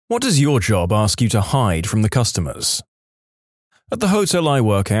What does your job ask you to hide from the customers? At the hotel I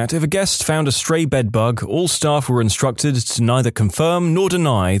work at, if a guest found a stray bedbug, all staff were instructed to neither confirm nor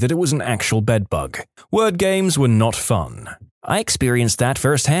deny that it was an actual bedbug. Word games were not fun. I experienced that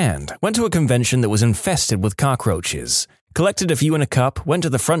firsthand. Went to a convention that was infested with cockroaches. Collected a few in a cup, went to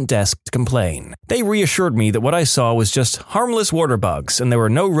the front desk to complain. They reassured me that what I saw was just harmless water bugs and there were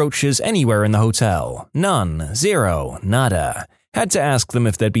no roaches anywhere in the hotel. None. Zero. Nada. Had to ask them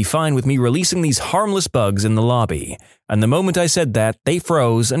if they'd be fine with me releasing these harmless bugs in the lobby, and the moment I said that, they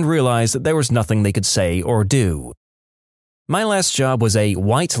froze and realized that there was nothing they could say or do. My last job was a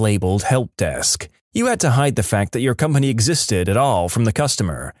white-labeled help desk. You had to hide the fact that your company existed at all from the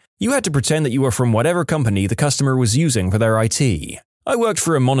customer. You had to pretend that you were from whatever company the customer was using for their IT. I worked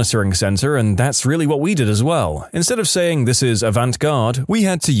for a monitoring center, and that's really what we did as well. Instead of saying this is Avant-Garde, we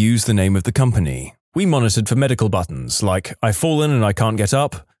had to use the name of the company. We monitored for medical buttons like I've fallen and I can't get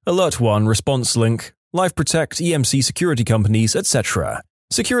up, Alert 1, Response Link, Life Protect, EMC security companies, etc.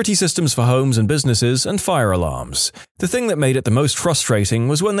 Security systems for homes and businesses, and fire alarms. The thing that made it the most frustrating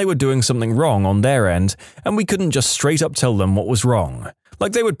was when they were doing something wrong on their end, and we couldn't just straight up tell them what was wrong.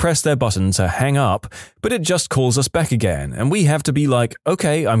 Like they would press their button to hang up, but it just calls us back again, and we have to be like,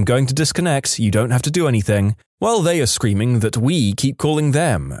 okay, I'm going to disconnect, you don't have to do anything, while they are screaming that we keep calling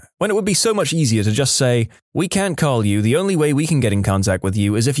them, when it would be so much easier to just say, we can't call you, the only way we can get in contact with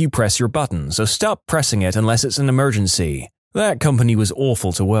you is if you press your button, so stop pressing it unless it's an emergency. That company was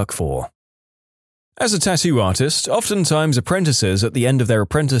awful to work for. As a tattoo artist, oftentimes apprentices at the end of their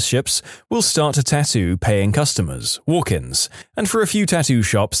apprenticeships will start to tattoo paying customers, walk-ins, and for a few tattoo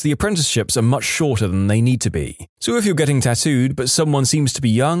shops the apprenticeships are much shorter than they need to be. So if you're getting tattooed but someone seems to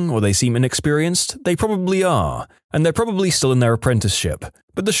be young or they seem inexperienced, they probably are, and they're probably still in their apprenticeship,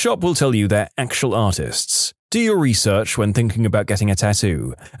 but the shop will tell you they're actual artists. Do your research when thinking about getting a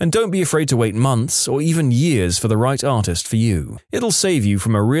tattoo, and don't be afraid to wait months or even years for the right artist for you. It'll save you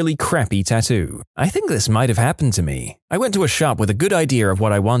from a really crappy tattoo. I think this might have happened to me. I went to a shop with a good idea of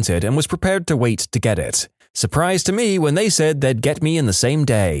what I wanted and was prepared to wait to get it. Surprise to me when they said they'd get me in the same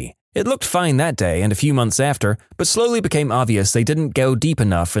day. It looked fine that day and a few months after, but slowly became obvious they didn't go deep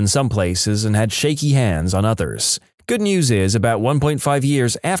enough in some places and had shaky hands on others. Good news is, about 1.5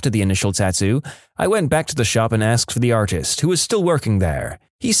 years after the initial tattoo, I went back to the shop and asked for the artist, who was still working there.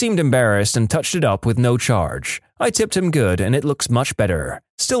 He seemed embarrassed and touched it up with no charge. I tipped him good and it looks much better.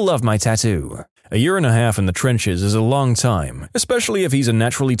 Still love my tattoo. A year and a half in the trenches is a long time, especially if he's a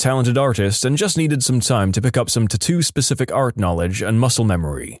naturally talented artist and just needed some time to pick up some tattoo-specific art knowledge and muscle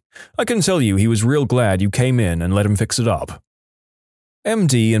memory. I can tell you he was real glad you came in and let him fix it up.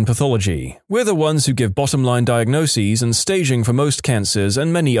 MD in pathology. We're the ones who give bottom-line diagnoses and staging for most cancers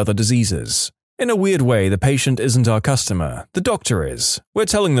and many other diseases. In a weird way, the patient isn't our customer, the doctor is. We're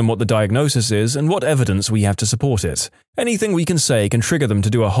telling them what the diagnosis is and what evidence we have to support it. Anything we can say can trigger them to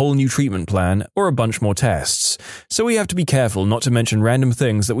do a whole new treatment plan or a bunch more tests, so we have to be careful not to mention random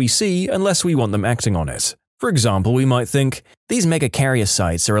things that we see unless we want them acting on it. For example, we might think, these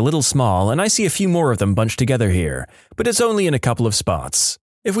megakaryocytes are a little small and I see a few more of them bunched together here, but it's only in a couple of spots.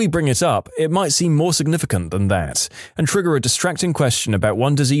 If we bring it up, it might seem more significant than that, and trigger a distracting question about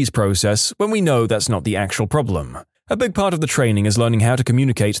one disease process when we know that's not the actual problem. A big part of the training is learning how to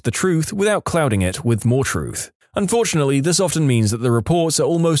communicate the truth without clouding it with more truth. Unfortunately, this often means that the reports are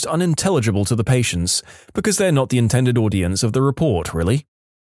almost unintelligible to the patients, because they're not the intended audience of the report, really.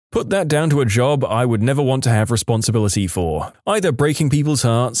 Put that down to a job I would never want to have responsibility for, either breaking people's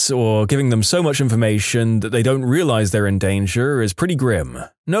hearts or giving them so much information that they don't realize they're in danger is pretty grim.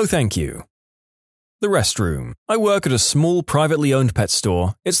 No thank you. The restroom. I work at a small privately owned pet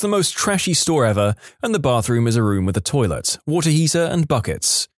store. It's the most trashy store ever, and the bathroom is a room with a toilet, water heater and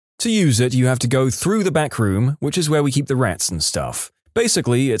buckets. To use it, you have to go through the back room, which is where we keep the rats and stuff.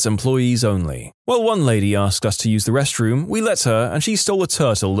 Basically, it's employees only. Well, one lady asked us to use the restroom, we let her, and she stole a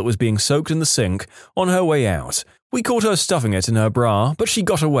turtle that was being soaked in the sink on her way out. We caught her stuffing it in her bra, but she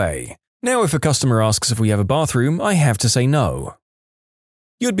got away. Now if a customer asks if we have a bathroom, I have to say no.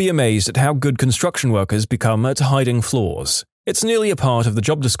 You'd be amazed at how good construction workers become at hiding flaws. It's nearly a part of the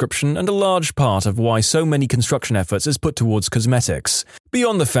job description and a large part of why so many construction efforts is put towards cosmetics,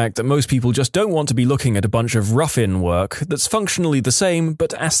 beyond the fact that most people just don't want to be looking at a bunch of rough-in work that's functionally the same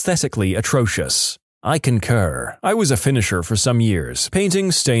but aesthetically atrocious. I concur. I was a finisher for some years,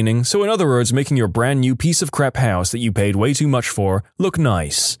 painting, staining, so in other words making your brand new piece of crap house that you paid way too much for look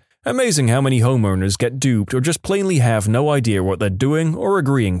nice. Amazing how many homeowners get duped or just plainly have no idea what they're doing or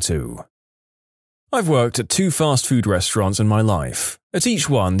agreeing to. I've worked at 2 fast food restaurants in my life. At each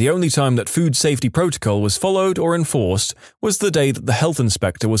one, the only time that food safety protocol was followed or enforced was the day that the health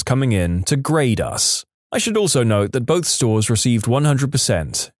inspector was coming in to grade us. I should also note that both stores received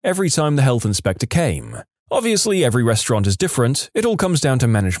 100% every time the health inspector came. Obviously, every restaurant is different, it all comes down to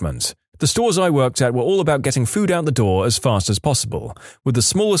management. The stores I worked at were all about getting food out the door as fast as possible, with the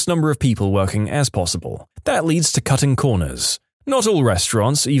smallest number of people working as possible. That leads to cutting corners. Not all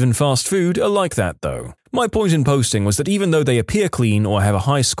restaurants, even fast food, are like that though. My point in posting was that even though they appear clean or have a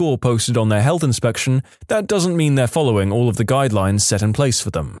high score posted on their health inspection, that doesn't mean they're following all of the guidelines set in place for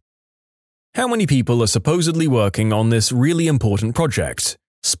them. How many people are supposedly working on this really important project?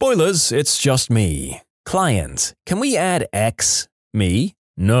 Spoilers, it's just me. Client, can we add X? Me?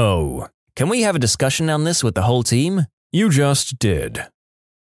 No. Can we have a discussion on this with the whole team? You just did.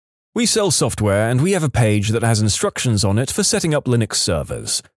 We sell software and we have a page that has instructions on it for setting up Linux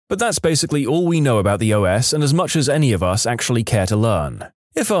servers, but that's basically all we know about the OS and as much as any of us actually care to learn.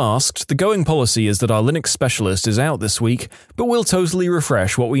 If asked, the going policy is that our Linux specialist is out this week, but we'll totally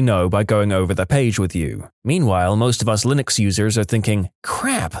refresh what we know by going over the page with you. Meanwhile, most of us Linux users are thinking,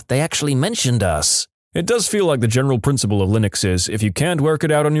 crap, they actually mentioned us. It does feel like the general principle of Linux is, if you can't work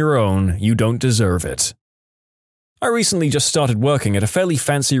it out on your own, you don't deserve it. I recently just started working at a fairly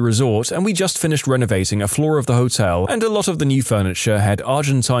fancy resort and we just finished renovating a floor of the hotel and a lot of the new furniture had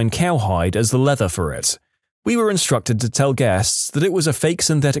Argentine cowhide as the leather for it. We were instructed to tell guests that it was a fake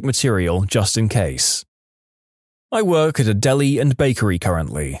synthetic material just in case. I work at a deli and bakery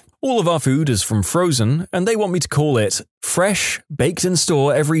currently. All of our food is from frozen and they want me to call it fresh, baked in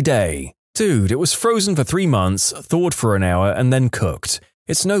store every day. Dude, it was frozen for 3 months, thawed for an hour and then cooked.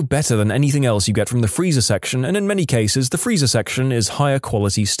 It's no better than anything else you get from the freezer section, and in many cases, the freezer section is higher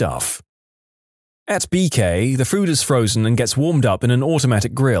quality stuff. At BK, the food is frozen and gets warmed up in an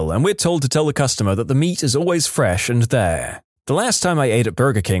automatic grill, and we're told to tell the customer that the meat is always fresh and there. The last time I ate at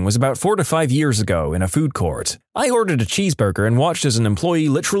Burger King was about 4 to 5 years ago in a food court. I ordered a cheeseburger and watched as an employee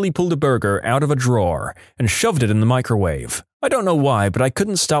literally pulled a burger out of a drawer and shoved it in the microwave. I don't know why, but I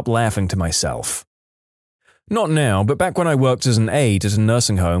couldn't stop laughing to myself. Not now, but back when I worked as an aide at a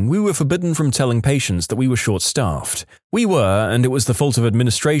nursing home, we were forbidden from telling patients that we were short-staffed. We were, and it was the fault of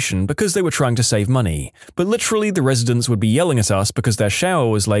administration because they were trying to save money. But literally the residents would be yelling at us because their shower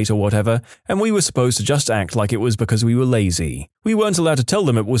was late or whatever, and we were supposed to just act like it was because we were lazy. We weren't allowed to tell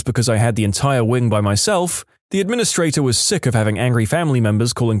them it was because I had the entire wing by myself. The administrator was sick of having angry family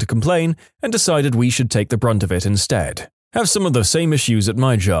members calling to complain and decided we should take the brunt of it instead. Have some of the same issues at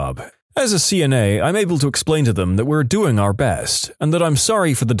my job. As a CNA, I'm able to explain to them that we're doing our best, and that I'm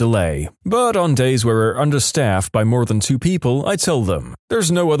sorry for the delay, but on days where we're understaffed by more than 2 people, I tell them.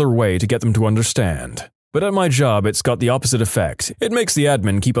 There's no other way to get them to understand. But at my job, it's got the opposite effect. It makes the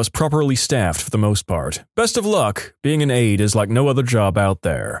admin keep us properly staffed for the most part. Best of luck, being an aide is like no other job out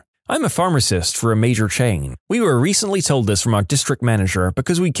there. I'm a pharmacist for a major chain. We were recently told this from our district manager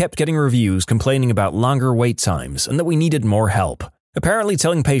because we kept getting reviews complaining about longer wait times and that we needed more help. Apparently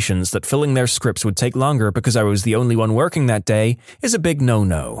telling patients that filling their scripts would take longer because I was the only one working that day is a big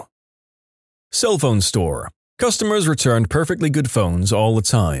no-no. Cell phone store. Customers returned perfectly good phones all the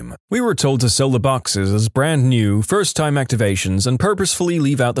time. We were told to sell the boxes as brand new, first-time activations and purposefully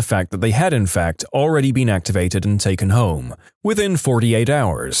leave out the fact that they had in fact already been activated and taken home, within 48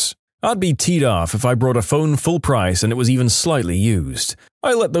 hours. I'd be teed off if I brought a phone full price and it was even slightly used.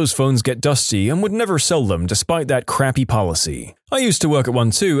 I let those phones get dusty and would never sell them despite that crappy policy. I used to work at one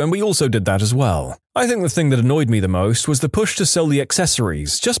too, and we also did that as well. I think the thing that annoyed me the most was the push to sell the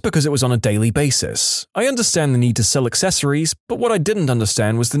accessories just because it was on a daily basis. I understand the need to sell accessories, but what I didn't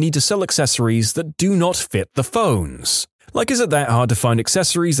understand was the need to sell accessories that do not fit the phones. Like, is it that hard to find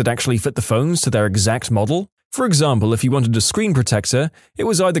accessories that actually fit the phones to their exact model? For example, if you wanted a screen protector, it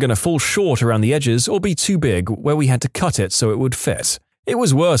was either going to fall short around the edges or be too big where we had to cut it so it would fit. It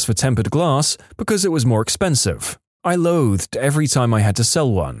was worse for tempered glass because it was more expensive. I loathed every time I had to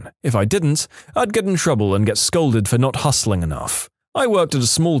sell one. If I didn't, I'd get in trouble and get scolded for not hustling enough. I worked at a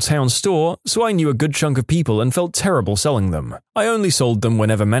small town store, so I knew a good chunk of people and felt terrible selling them. I only sold them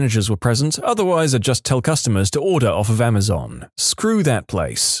whenever managers were present, otherwise I'd just tell customers to order off of Amazon. Screw that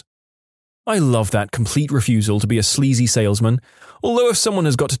place. I love that complete refusal to be a sleazy salesman. Although if someone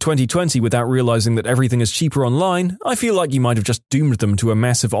has got to 2020 without realizing that everything is cheaper online, I feel like you might have just doomed them to a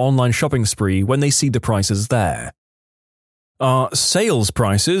massive online shopping spree when they see the prices there. Our sales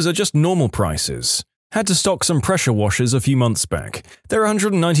prices are just normal prices. Had to stock some pressure washers a few months back. They're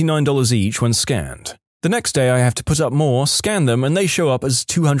 $199 each when scanned. The next day I have to put up more, scan them, and they show up as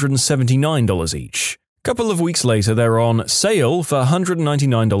 $279 each. Couple of weeks later they're on sale for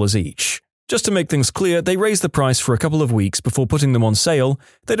 $199 each. Just to make things clear, they raise the price for a couple of weeks before putting them on sale.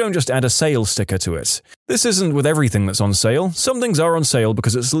 They don't just add a sale sticker to it. This isn't with everything that's on sale. Some things are on sale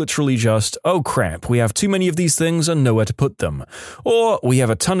because it's literally just, oh crap, we have too many of these things and nowhere to put them. Or we have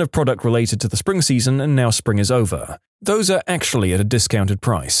a ton of product related to the spring season and now spring is over. Those are actually at a discounted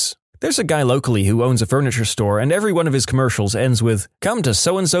price. There's a guy locally who owns a furniture store, and every one of his commercials ends with, "Come to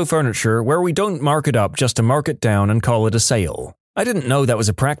so-and-so furniture where we don't mark it up just to mark it down and call it a sale." I didn't know that was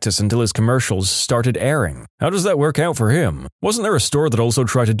a practice until his commercials started airing. How does that work out for him? Wasn't there a store that also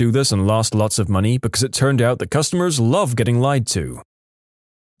tried to do this and lost lots of money because it turned out that customers love getting lied to?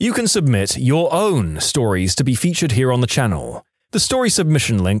 You can submit your own stories to be featured here on the channel. The story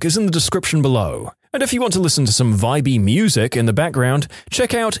submission link is in the description below. And if you want to listen to some vibey music in the background,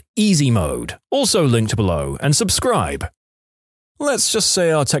 check out Easy Mode, also linked below, and subscribe. Let's just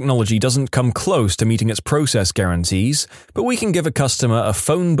say our technology doesn't come close to meeting its process guarantees, but we can give a customer a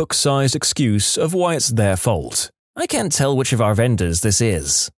phone book-sized excuse of why it's their fault. I can't tell which of our vendors this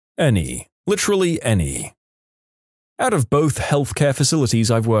is. Any. Literally any. Out of both healthcare facilities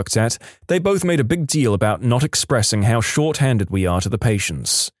I've worked at, they both made a big deal about not expressing how short-handed we are to the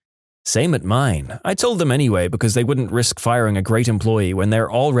patients. Same at mine. I told them anyway because they wouldn't risk firing a great employee when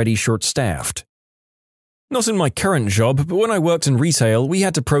they're already short-staffed. Not in my current job, but when I worked in retail, we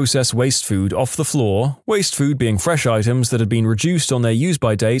had to process waste food off the floor, waste food being fresh items that had been reduced on their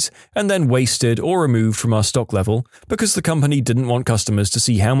use-by date and then wasted or removed from our stock level because the company didn't want customers to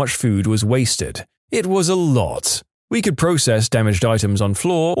see how much food was wasted. It was a lot. We could process damaged items on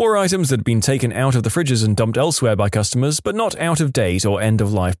floor or items that had been taken out of the fridges and dumped elsewhere by customers, but not out-of-date or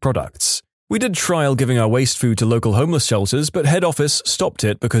end-of-life products. We did trial giving our waste food to local homeless shelters, but head office stopped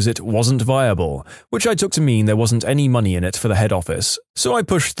it because it wasn't viable, which I took to mean there wasn't any money in it for the head office. So I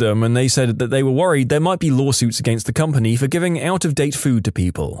pushed them and they said that they were worried there might be lawsuits against the company for giving out-of-date food to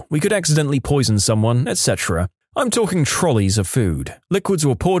people. We could accidentally poison someone, etc. I'm talking trolleys of food. Liquids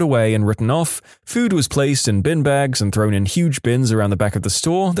were poured away and written off, food was placed in bin bags and thrown in huge bins around the back of the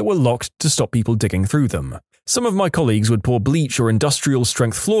store that were locked to stop people digging through them. Some of my colleagues would pour bleach or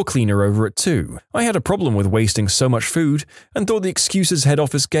industrial-strength floor cleaner over it too. I had a problem with wasting so much food and thought the excuses head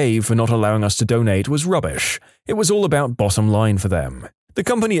office gave for not allowing us to donate was rubbish. It was all about bottom line for them. The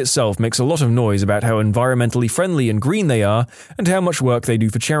company itself makes a lot of noise about how environmentally friendly and green they are and how much work they do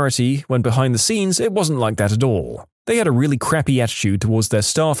for charity, when behind the scenes it wasn't like that at all. They had a really crappy attitude towards their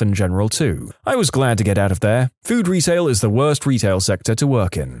staff in general too. I was glad to get out of there. Food retail is the worst retail sector to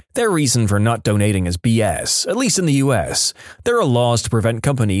work in. Their reason for not donating is BS, at least in the US. There are laws to prevent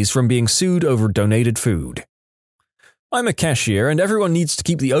companies from being sued over donated food. I'm a cashier and everyone needs to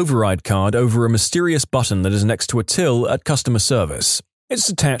keep the override card over a mysterious button that is next to a till at customer service. It's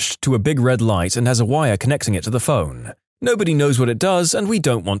attached to a big red light and has a wire connecting it to the phone. Nobody knows what it does and we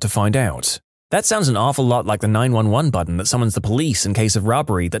don't want to find out. That sounds an awful lot like the 911 button that summons the police in case of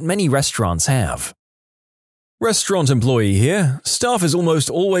robbery that many restaurants have. Restaurant employee here. Staff is almost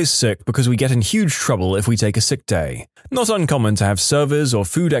always sick because we get in huge trouble if we take a sick day. Not uncommon to have servers or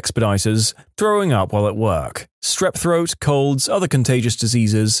food expediters throwing up while at work. Strep throat, colds, other contagious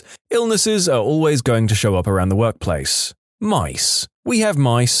diseases, illnesses are always going to show up around the workplace. Mice. We have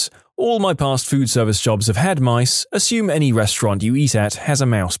mice. All my past food service jobs have had mice. Assume any restaurant you eat at has a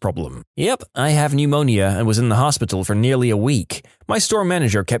mouse problem. Yep, I have pneumonia and was in the hospital for nearly a week. My store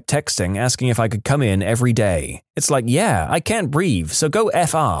manager kept texting asking if I could come in every day. It's like, yeah, I can't breathe, so go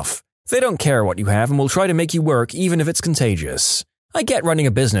F off. They don't care what you have and will try to make you work even if it's contagious. I get running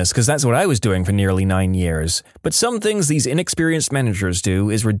a business because that's what I was doing for nearly 9 years, but some things these inexperienced managers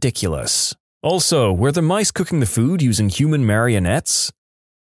do is ridiculous. Also, were the mice cooking the food using human marionettes?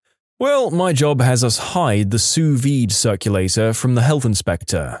 Well, my job has us hide the sous vide circulator from the health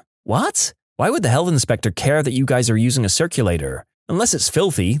inspector. What? Why would the health inspector care that you guys are using a circulator? Unless it's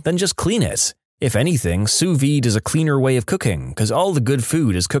filthy, then just clean it. If anything, sous vide is a cleaner way of cooking, because all the good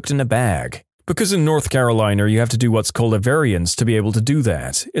food is cooked in a bag. Because in North Carolina you have to do what's called a variance to be able to do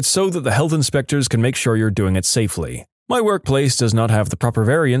that. It's so that the health inspectors can make sure you're doing it safely. My workplace does not have the proper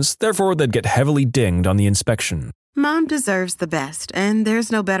variance, therefore they'd get heavily dinged on the inspection. Mom deserves the best, and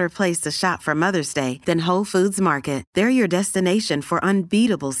there's no better place to shop for Mother's Day than Whole Foods Market. They're your destination for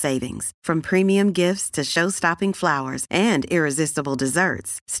unbeatable savings, from premium gifts to show-stopping flowers and irresistible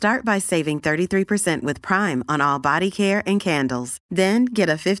desserts. Start by saving 33% with Prime on all body care and candles. Then get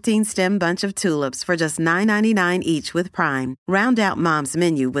a 15-stem bunch of tulips for just $9.99 each with Prime. Round out Mom's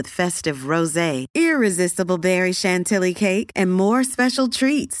menu with festive rosé, irresistible berry chantilly cake, and more special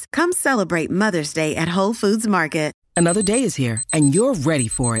treats. Come celebrate Mother's Day at Whole Foods Market. Another day is here, and you're ready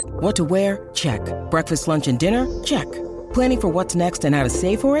for it. What to wear? Check. Breakfast, lunch, and dinner? Check. Planning for what's next and how to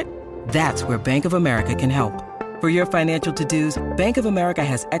save for it? That's where Bank of America can help. For your financial to-dos, Bank of America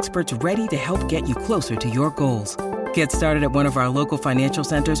has experts ready to help get you closer to your goals. Get started at one of our local financial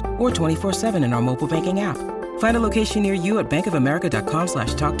centers or 24/7 in our mobile banking app. Find a location near you at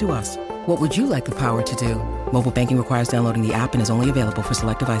bankofamerica.com/talktous. What would you like the power to do? Mobile banking requires downloading the app and is only available for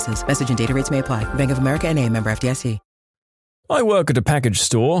select devices. Message and data rates may apply. Bank of America N.A., member FDIC. I work at a package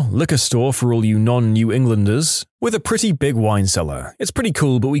store, liquor store for all you non-New Englanders, with a pretty big wine cellar. It's pretty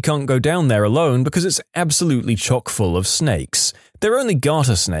cool, but we can't go down there alone because it's absolutely chock full of snakes. They're only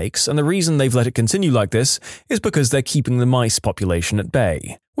garter snakes, and the reason they've let it continue like this is because they're keeping the mice population at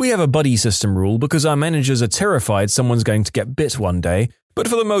bay. We have a buddy system rule because our managers are terrified someone's going to get bit one day, but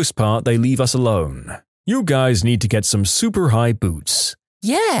for the most part they leave us alone. You guys need to get some super high boots.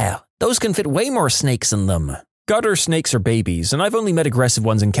 Yeah, those can fit way more snakes in them. Garter snakes are babies, and I've only met aggressive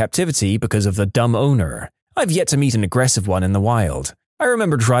ones in captivity because of the dumb owner. I've yet to meet an aggressive one in the wild. I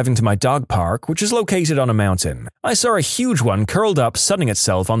remember driving to my dog park, which is located on a mountain. I saw a huge one curled up sunning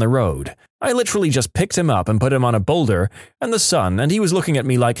itself on the road. I literally just picked him up and put him on a boulder and the sun, and he was looking at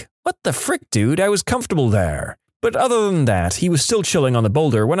me like, "What the frick, dude? I was comfortable there." But other than that, he was still chilling on the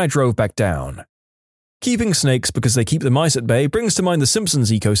boulder when I drove back down. Keeping snakes because they keep the mice at bay brings to mind the Simpsons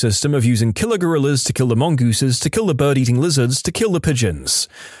ecosystem of using killer gorillas to kill the mongooses, to kill the bird-eating lizards, to kill the pigeons.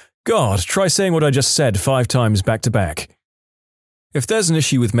 God, try saying what I just said 5 times back to back. If there's an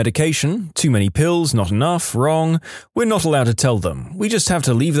issue with medication, too many pills, not enough, wrong, we're not allowed to tell them. We just have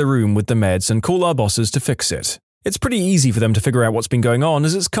to leave the room with the meds and call our bosses to fix it. It's pretty easy for them to figure out what's been going on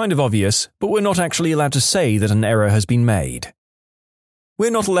as it's kind of obvious, but we're not actually allowed to say that an error has been made. We're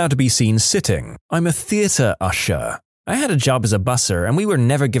not allowed to be seen sitting. I'm a theatre usher. I had a job as a busser and we were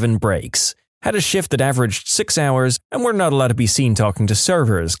never given breaks. Had a shift that averaged 6 hours and we're not allowed to be seen talking to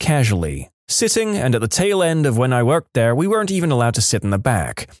servers casually. Sitting, and at the tail end of when I worked there, we weren't even allowed to sit in the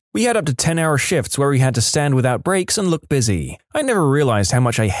back. We had up to 10-hour shifts where we had to stand without breaks and look busy. I never realized how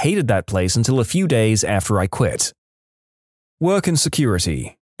much I hated that place until a few days after I quit. Work in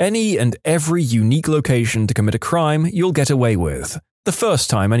security. Any and every unique location to commit a crime you'll get away with. The first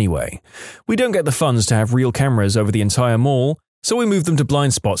time anyway. We don't get the funds to have real cameras over the entire mall, so we move them to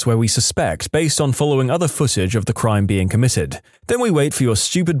blind spots where we suspect based on following other footage of the crime being committed. Then we wait for your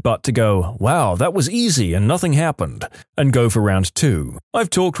stupid butt to go, "Wow, that was easy and nothing happened," and go for round 2.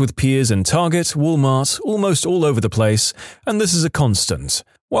 I've talked with peers in Target, Walmart, almost all over the place, and this is a constant.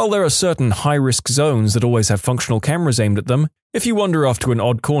 While there are certain high-risk zones that always have functional cameras aimed at them, if you wander off to an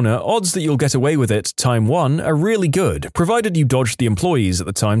odd corner, odds that you'll get away with it time 1 are really good, provided you dodge the employees at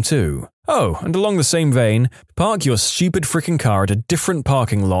the time too. Oh, and along the same vein, park your stupid frickin' car at a different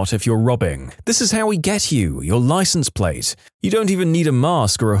parking lot if you're robbing. This is how we get you, your license plate. You don't even need a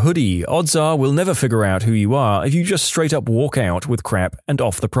mask or a hoodie. Odds are we'll never figure out who you are if you just straight up walk out with crap and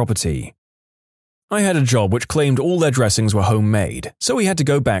off the property. I had a job which claimed all their dressings were homemade, so we had to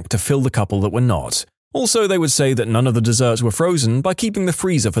go back to fill the couple that were not. Also, they would say that none of the desserts were frozen by keeping the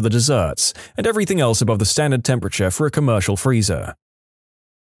freezer for the desserts, and everything else above the standard temperature for a commercial freezer.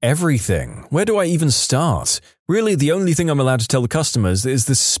 Everything. Where do I even start? Really, the only thing I'm allowed to tell the customers is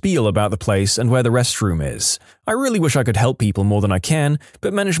this spiel about the place and where the restroom is. I really wish I could help people more than I can,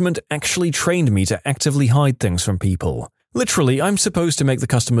 but management actually trained me to actively hide things from people. Literally, I'm supposed to make the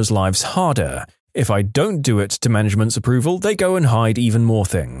customers' lives harder. If I don't do it to management's approval, they go and hide even more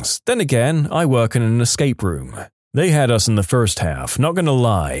things. Then again, I work in an escape room. They had us in the first half, not gonna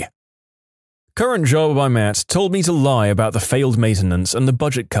lie. Current job I'm at told me to lie about the failed maintenance and the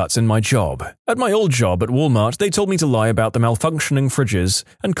budget cuts in my job. At my old job at Walmart, they told me to lie about the malfunctioning fridges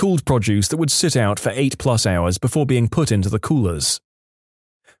and cooled produce that would sit out for 8+ hours before being put into the coolers.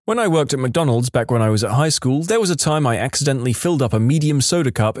 When I worked at McDonald's back when I was at high school, there was a time I accidentally filled up a medium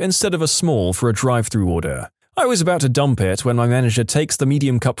soda cup instead of a small for a drive-thru order. I was about to dump it when my manager takes the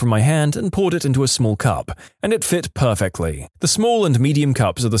medium cup from my hand and poured it into a small cup, and it fit perfectly. The small and medium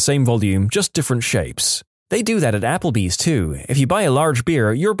cups are the same volume, just different shapes. They do that at Applebee's too. If you buy a large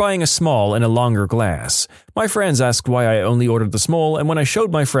beer, you're buying a small in a longer glass. My friends asked why I only ordered the small, and when I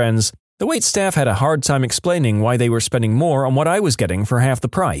showed my friends, the waitstaff had a hard time explaining why they were spending more on what I was getting for half the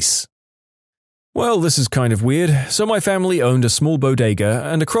price. Well, this is kind of weird. So my family owned a small bodega,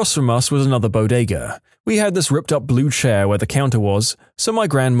 and across from us was another bodega. We had this ripped-up blue chair where the counter was, so my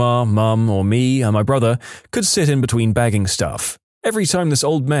grandma, mum, or me, and my brother could sit in between bagging stuff. Every time this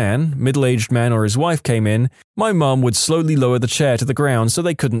old man, middle-aged man or his wife came in, my mum would slowly lower the chair to the ground so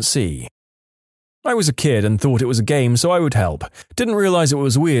they couldn't see. I was a kid and thought it was a game, so I would help. Didn't realize it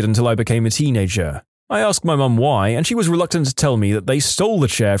was weird until I became a teenager. I asked my mum why, and she was reluctant to tell me that they stole the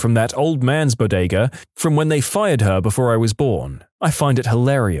chair from that old man's bodega from when they fired her before I was born. I find it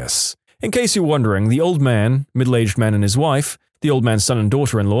hilarious. In case you're wondering, the old man, middle-aged man and his wife, the old man's son and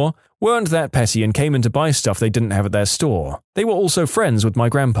daughter-in-law, weren't that petty and came in to buy stuff they didn't have at their store. They were also friends with my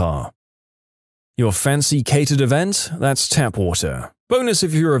grandpa. Your fancy catered event? That's tap water. Bonus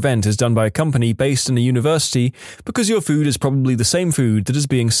if your event is done by a company based in a university, because your food is probably the same food that is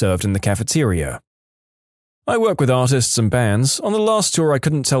being served in the cafeteria. I work with artists and bands. On the last tour, I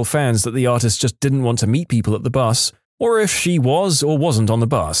couldn't tell fans that the artist just didn't want to meet people at the bus, or if she was or wasn't on the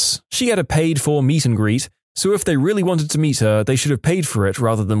bus. She had a paid-for meet and greet, so if they really wanted to meet her, they should have paid for it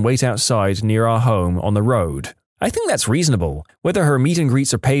rather than wait outside near our home on the road. I think that's reasonable. Whether her meet and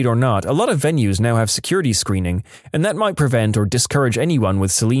greets are paid or not, a lot of venues now have security screening, and that might prevent or discourage anyone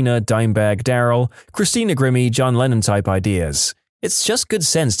with Selena, Dimebag Darrell, Christina Grimmie, John Lennon type ideas. It's just good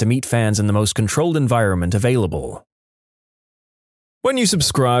sense to meet fans in the most controlled environment available. When you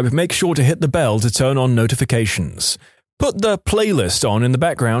subscribe, make sure to hit the bell to turn on notifications. Put the playlist on in the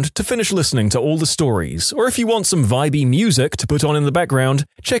background to finish listening to all the stories, or if you want some vibey music to put on in the background,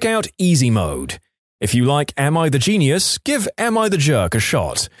 check out Easy Mode. If you like Am I the Genius, give Am I the Jerk a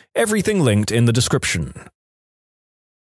shot. Everything linked in the description.